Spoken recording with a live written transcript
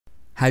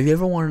Have you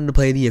ever wanted to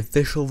play the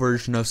official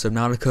version of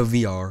Subnautica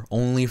VR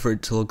only for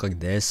it to look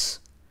like this?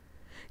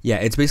 Yeah,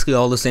 it's basically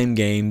all the same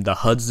game, the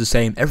HUD's the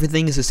same,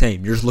 everything is the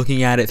same. You're just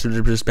looking at it through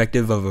the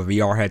perspective of a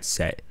VR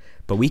headset.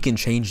 But we can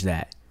change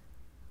that.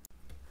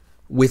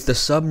 With the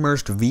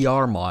Submersed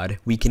VR mod,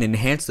 we can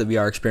enhance the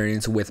VR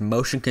experience with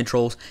motion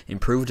controls,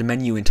 improved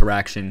menu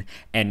interaction,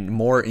 and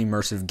more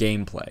immersive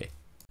gameplay.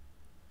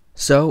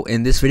 So,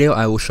 in this video,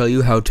 I will show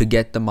you how to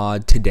get the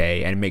mod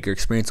today and make your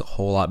experience a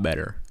whole lot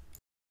better.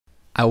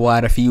 I will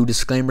add a few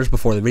disclaimers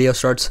before the video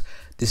starts.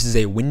 This is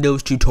a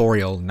Windows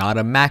tutorial, not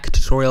a Mac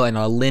tutorial and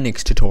a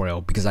Linux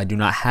tutorial, because I do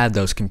not have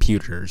those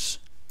computers.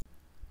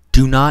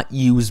 Do not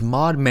use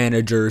mod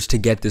managers to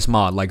get this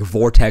mod, like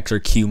Vortex or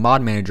Q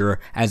Mod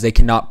Manager, as they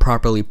cannot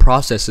properly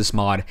process this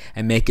mod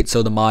and make it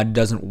so the mod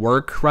doesn't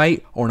work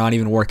right or not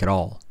even work at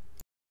all.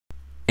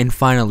 And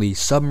finally,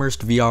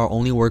 Submersed VR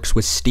only works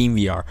with Steam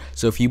VR,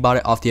 so if you bought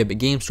it off the Epic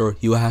Game Store,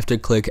 you will have to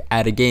click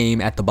Add a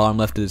Game at the bottom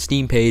left of the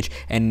Steam page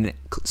and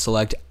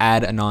select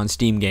Add a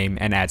non-Steam game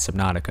and add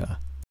Subnautica.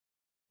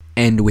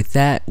 And with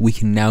that, we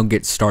can now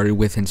get started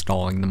with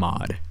installing the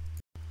mod.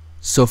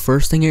 So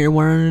first thing you're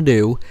wanting to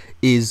do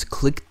is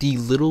click the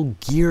little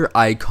gear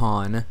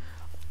icon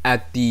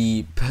at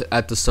the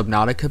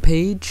Subnautica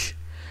page,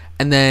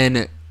 and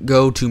then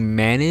go to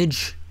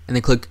Manage, and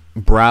then click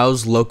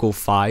Browse Local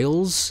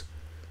Files.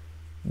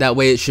 That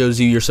way it shows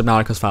you your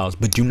Subnautica's files,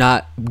 but do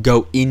not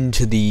go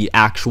into the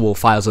actual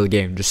files of the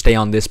game. Just stay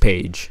on this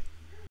page.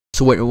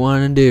 So what you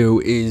want to do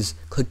is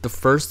click the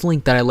first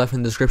link that I left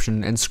in the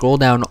description and scroll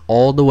down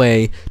all the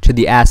way to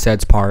the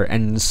assets part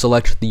and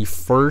select the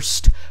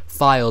first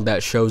file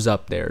that shows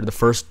up there, the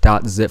first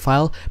 .zip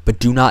file, but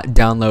do not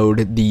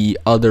download the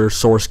other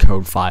source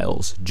code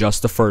files,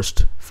 just the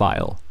first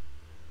file.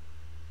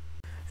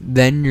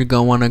 Then you're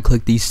going to want to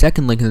click the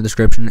second link in the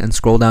description and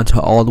scroll down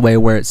to all the way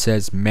where it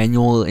says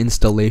manual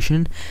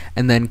installation,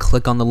 and then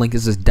click on the link that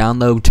says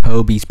download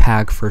Tobey's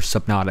pack for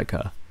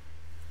Subnautica,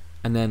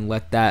 and then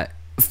let that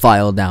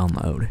file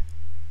download.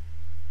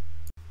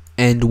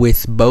 And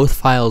with both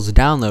files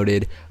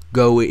downloaded,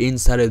 go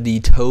inside of the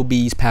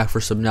Tobey's pack for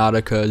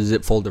Subnautica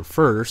zip folder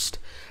first,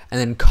 and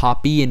then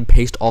copy and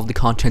paste all the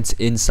contents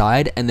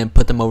inside, and then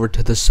put them over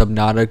to the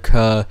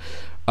Subnautica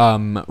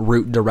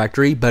root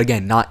directory, but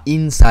again, not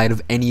inside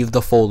of any of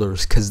the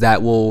folders, because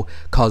that will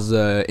cause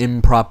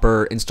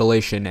improper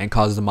installation and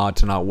cause the mod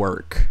to not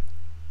work.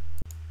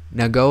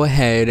 Now go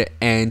ahead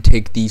and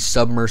take the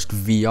Submersed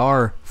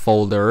VR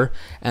folder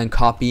and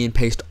copy and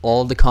paste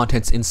all the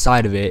contents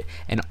inside of it,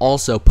 and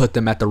also put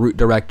them at the root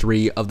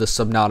directory of the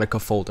Subnautica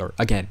folder.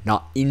 Again,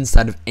 not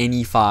inside of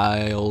any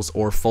files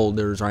or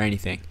folders or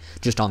anything,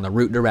 just on the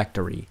root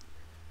directory.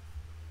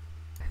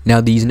 Now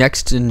these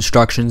next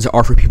instructions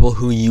are for people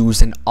who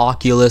use an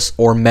Oculus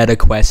or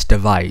MetaQuest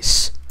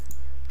device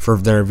for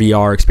their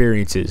VR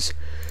experiences.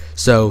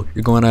 So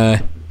you're going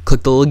to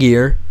click the little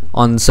gear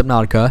on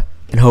Subnautica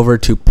and hover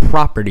to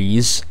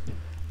Properties,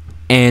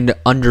 and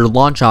under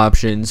Launch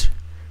Options,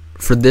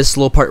 for this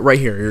little part right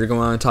here, you're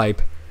going to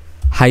type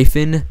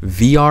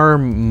 -VR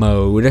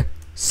mode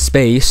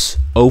space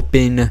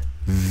open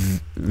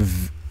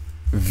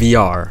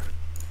VR.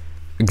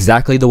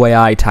 Exactly the way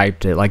I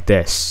typed it, like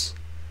this.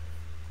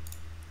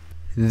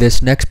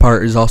 This next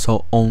part is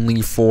also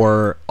only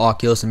for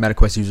Oculus and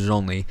MetaQuest users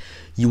only.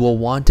 You will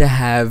want to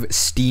have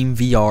Steam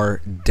VR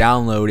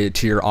downloaded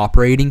to your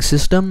operating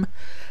system.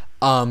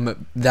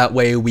 That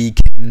way we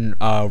can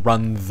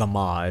run the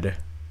mod.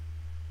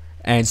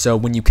 And so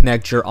when you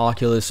connect your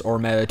Oculus or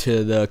Meta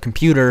to the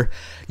computer,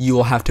 you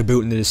will have to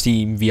boot into the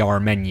Steam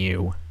VR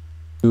menu.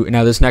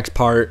 Now this next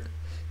part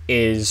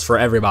is for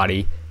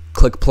everybody.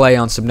 Click play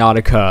on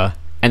Subnautica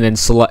and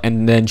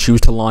then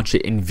choose to launch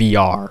it in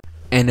VR.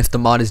 And if the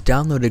mod is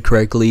downloaded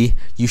correctly,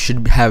 you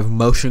should have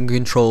motion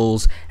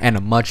controls and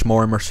a much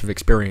more immersive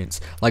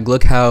experience. Like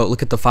look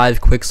at the 5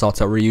 quick slots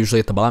that were usually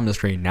at the bottom of the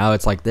screen. Now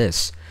it's like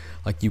this.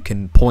 Like you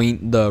can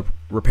point the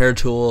repair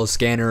tool,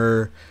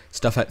 scanner,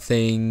 stuff at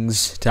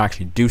things to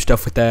actually do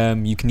stuff with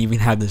them. You can even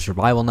have the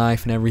survival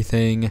knife and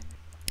everything.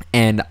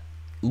 And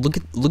look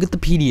at the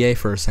PDA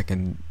for a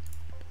second.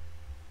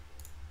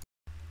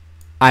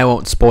 I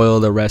won't spoil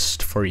the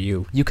rest for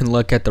you. You can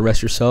look at the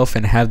rest yourself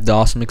and have the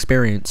awesome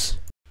experience.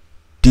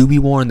 Do be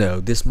warned though,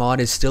 this mod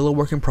is still a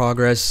work in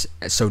progress,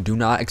 so do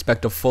not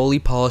expect a fully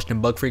polished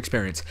and bug-free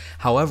experience.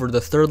 However,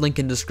 the third link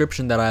in the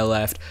description that I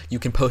left, you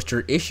can post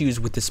your issues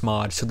with this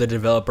mod so the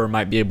developer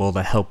might be able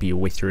to help you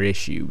with your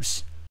issues.